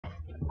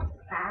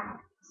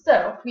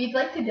So, we'd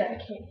like to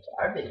dedicate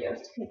our videos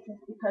to people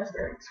because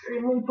we're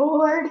extremely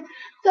bored.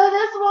 So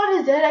this one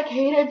is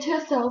dedicated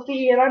to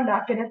Sophie, and I'm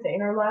not going to say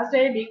her last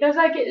name because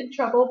I get in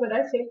trouble when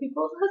I say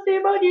people's last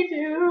name on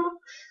YouTube.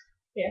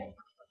 Yeah.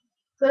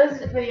 So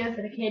this video is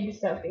dedicated to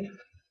Sophie,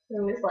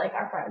 who is like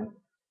our friend.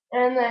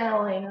 And then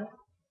Elena.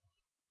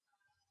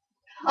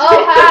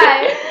 Oh,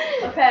 hi!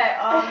 Okay,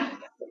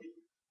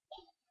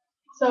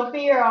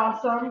 Sophie, you're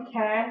awesome,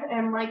 okay?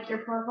 And like your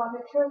profile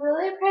picture is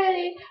really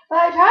pretty, but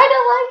I tried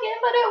to like it,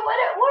 but it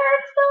wouldn't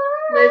work. So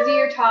Lizzie,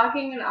 you're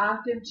talking an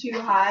octave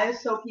too high,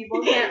 so people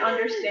can't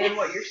understand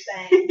what you're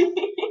saying.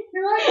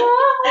 You're like,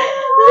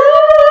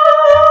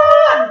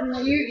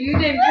 you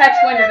didn't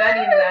catch wind of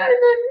any of that,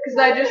 because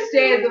I just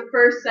stated the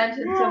first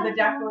sentence of the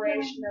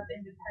Declaration of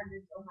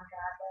Independence. Oh my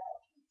God.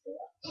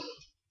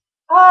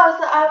 Oh,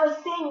 so I was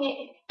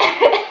singing.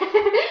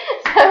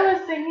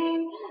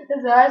 This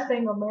is our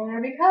single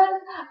manner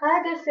because I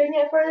had to sing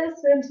it for the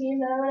swim team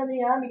that I'm going to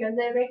be on because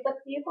they make the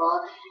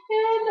people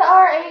in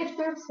our age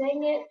group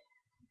sing it.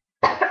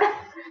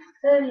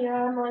 And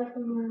yeah, I'm like,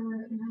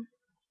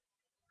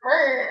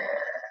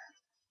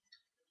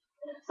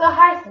 so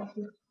hi,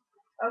 Sophie.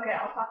 Okay,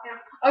 I'll talk now.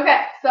 Okay,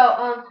 so,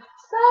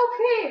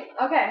 Sophie!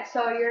 Okay,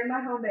 so you're in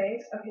my home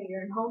base. Okay,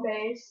 you're in home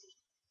base.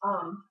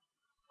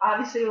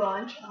 Obviously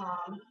lunch.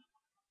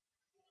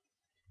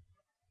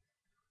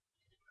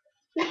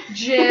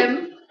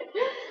 Gym.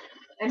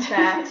 And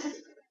facts.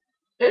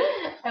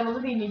 I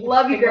love you.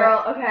 Love you,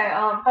 girl. Okay,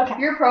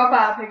 Okay. your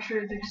profile picture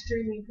is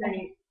extremely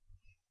pretty.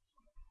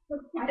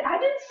 I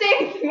didn't say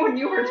anything when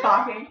you were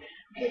talking.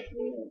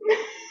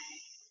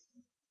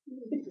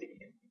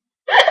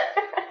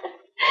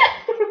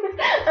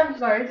 I'm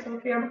sorry,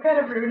 Sophie. I'm kind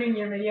of ruining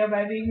your video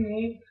by being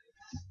me.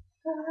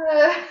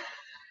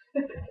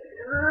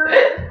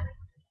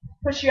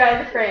 Push you out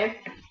of the frame.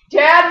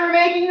 Dad, we're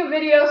making a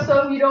video,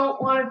 so if you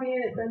don't want to be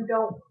in it, then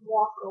don't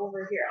walk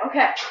over here.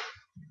 Okay.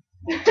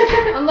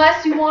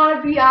 Unless you want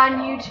to be on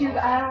YouTube,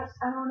 I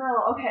don't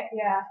know. Okay,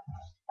 yeah.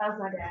 That was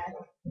my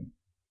dad.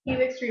 He's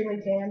extremely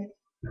tan.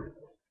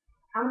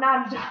 I'm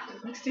not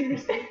adopted, like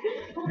seriously.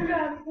 Oh my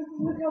God,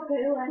 look how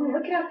pale I am.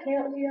 Look how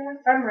pale you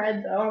are. I'm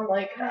red though. I'm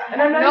like,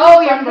 and I'm not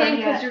no, even you're sunburned pink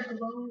because yet. you're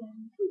glowing.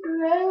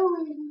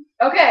 Glowing.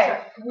 Okay,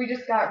 we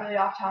just got really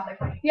off topic.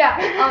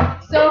 Yeah,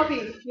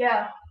 Sophie.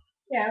 Yeah.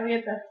 Yeah, we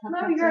had the.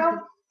 Love you,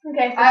 girl.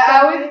 Okay, so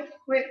I always,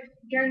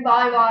 during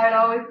volleyball, I'd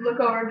always look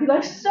over and be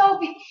like,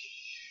 Sophie.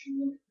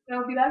 And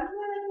I'd be like,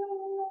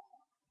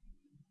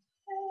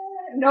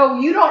 no,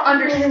 you don't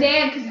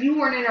understand because you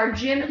weren't in our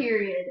gym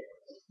period.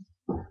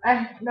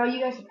 No, you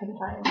guys are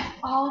pedophiles.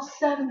 Oh,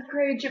 7th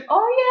grade gym.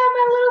 Oh yeah,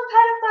 my little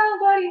pedophile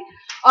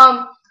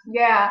buddy.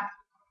 Yeah.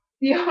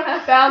 Fiona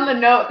found the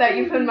note that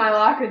you put in my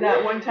locker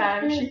that one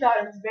time. She thought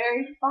it was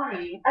very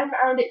funny. I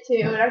found it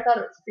too, and I thought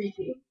it was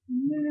creepy.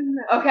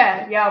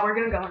 Okay, yeah, we're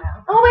gonna go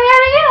now. Oh, we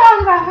gotta get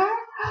on about her.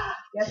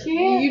 Yes, She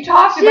you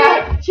talked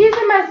about it. She's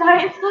in my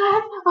science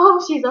class. Oh,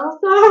 she's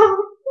awesome.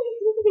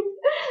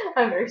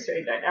 I'm very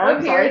strange right now.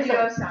 What period do you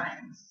have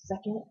science?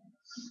 Second.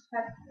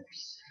 At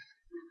first.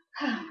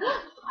 I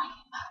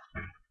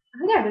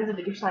think I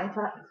visited your science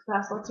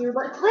class once year,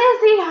 but it's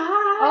Lizzie.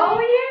 Hi.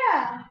 Oh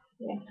yeah.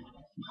 Yeah.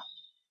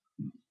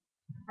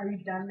 Are you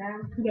done now?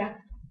 Yeah.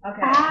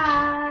 Okay.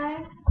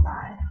 Bye.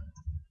 Bye.